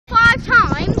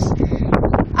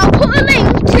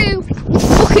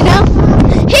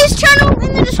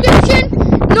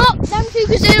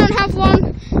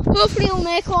Hopefully he'll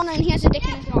make one and he has a dick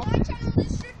in his mouth. My channel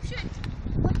description.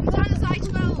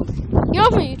 You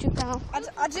have a YouTube channel?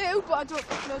 I do, but I don't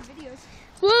upload videos.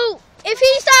 Well, if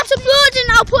he starts uploading,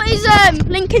 I'll put his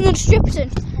link in the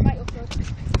description. I might upload.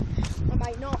 I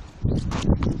might not.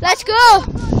 Let's go.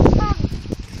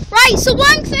 Right, so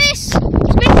wank this. Spin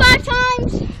 5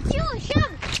 times.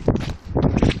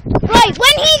 Right,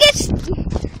 when he gets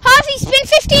Harvey, spin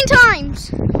 15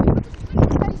 times.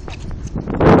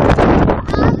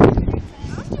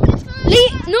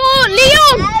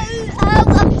 Leon.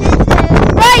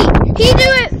 Right, you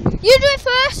do it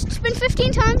first. Spin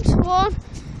 15 times. 1,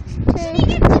 2.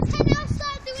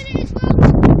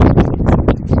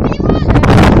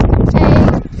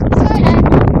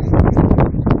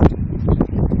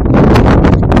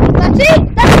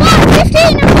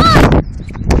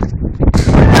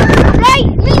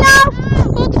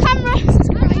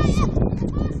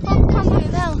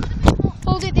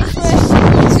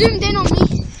 Zoomed in on me.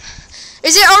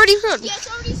 Is it already run? Yeah, it's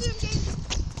already zoomed in.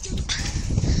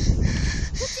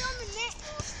 Put it on the net.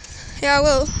 Yeah, I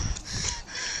will.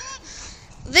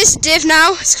 This div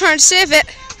now is trying to save it,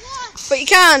 but you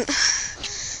can't.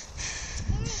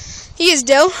 He is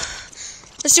Dill.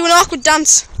 Let's do an awkward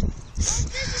dance.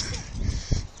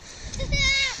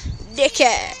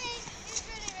 Dickhead.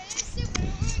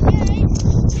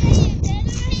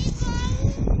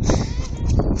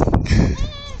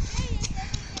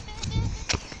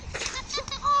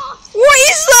 What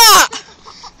is that?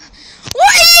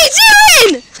 What are you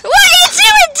doing? What are you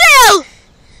doing, Dill?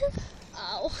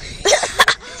 Ow.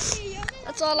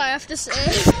 That's all I have to say.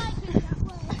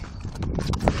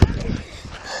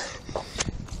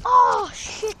 Oh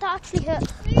shit, that actually hurt.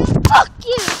 Fuck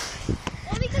you!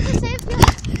 Only because I saved you.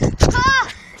 Ah!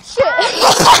 Shit.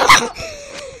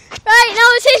 Right, now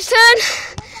it's his turn.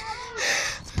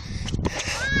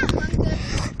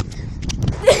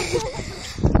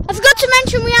 I forgot to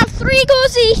mention we have 3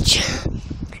 goals each.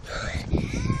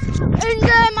 And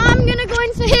I'm gonna go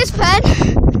in for his pen.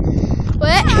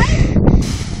 Wait.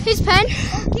 His pen.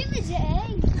 Oh, give it to A. I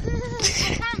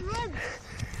can't run.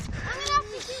 I'm gonna have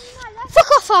to use my left. Fuck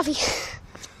off, Harvey.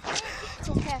 It's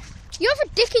okay. You have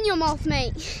a dick in your mouth,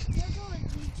 mate.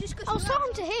 I was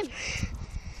talking to him.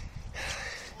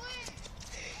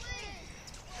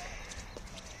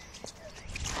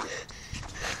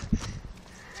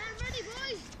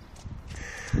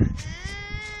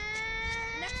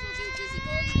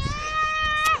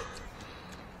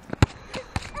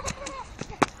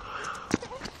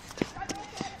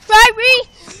 Right, Reese.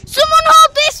 Someone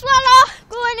hold this while I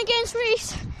go in against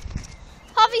Reese.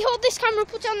 Harvey, hold this camera,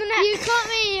 put it on the net. You caught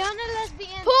me on a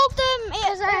lesbian. Hold them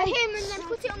as him and then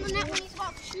put it on the net when he's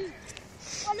about to shoot.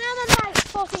 Oh, now I'm right.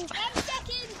 14. 10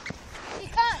 seconds. You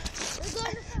can't. We're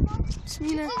going to the ball.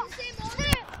 Smina. 2,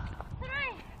 3,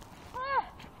 4,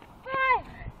 5,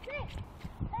 6,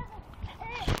 7,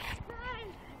 8,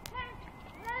 9, 10,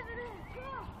 11,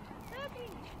 12,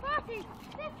 13, 14,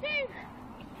 15.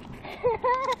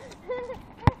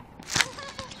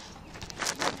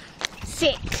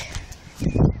 Sick.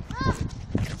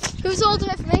 Who's holding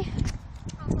it for me?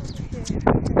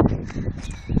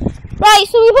 Right,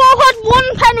 so we've all had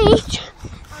 1 pen each.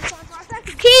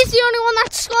 He's the only one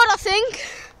that scored, I think.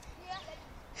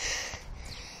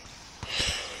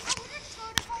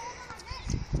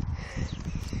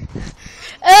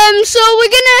 So we're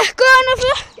gonna go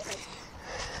another.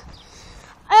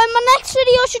 My next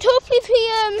video should hopefully be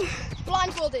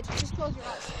Blindfolded. Just close your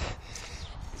eyes.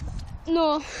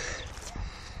 no.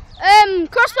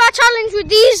 Crossbar challenge with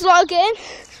these lot again.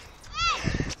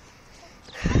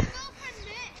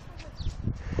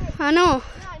 I know.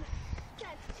 9, 10,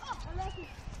 11,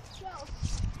 12,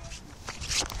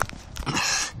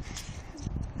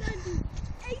 17,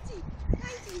 18,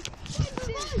 19,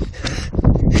 20.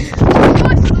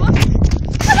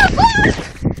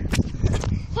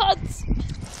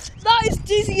 That is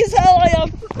dizzy as hell, I am.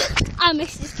 I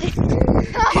missed this bit.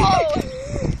 Oh.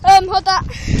 Hold that.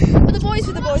 For the boys,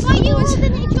 for the boys, for the boys.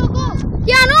 It's your goal.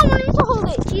 Yeah, I know, I want him to hold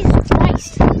it. Jesus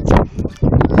Christ.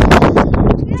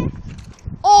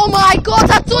 Oh my god,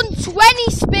 I've done 20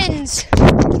 spins.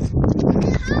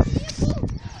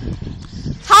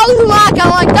 How do I go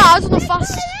like that? I was on the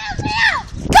fast.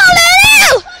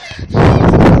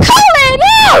 Colin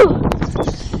Hill!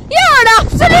 You're an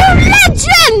absolute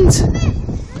legend!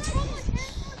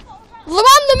 The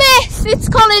man, the myth, it's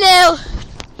Colin Hill.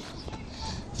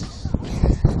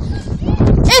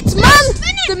 It's man,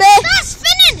 the myth. That's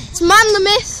spinning. It's man, the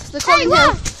myth, the Colin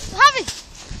Hill. Have it.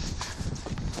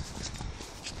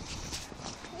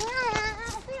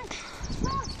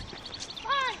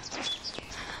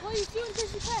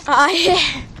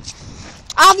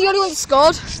 I'm the only one that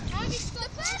scored. The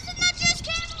person that just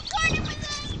came up corner with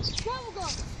them. What we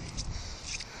got?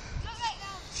 Not right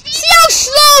now. See how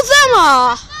slow them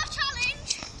are? More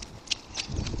challenge.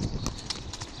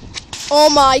 Oh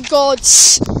my god.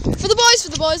 For the boys, for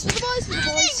the boys, for the boys, for the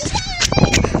boys.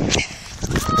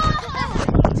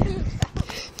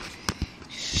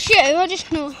 Shit, I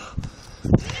just know.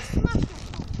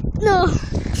 No.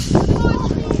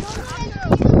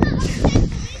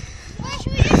 Where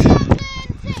should we just have the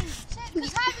thing?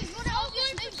 Because Harvey's run it over.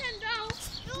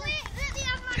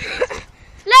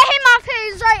 Let him have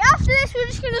his. Right, after this, we're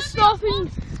just going to stop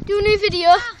and do a new video.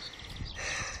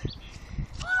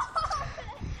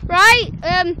 Right?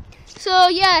 So,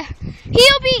 yeah.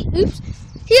 He'll be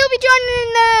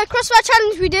joining the crossbar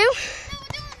challenge we do. No, we're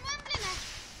doing Wembley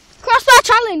next. Crossbar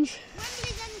challenge.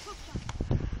 Wembley then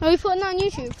crossbar. Are we putting that on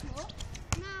YouTube?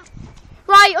 No.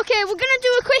 Right, okay, we're going to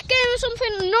do a quick game or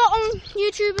something not on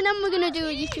YouTube, and then we're going to do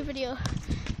a YouTube video.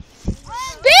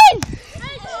 Spin! I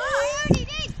already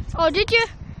did. Oh, did you?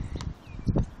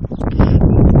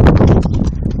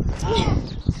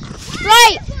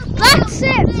 Right, that's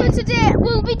it for today.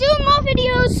 We'll be doing more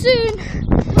videos soon.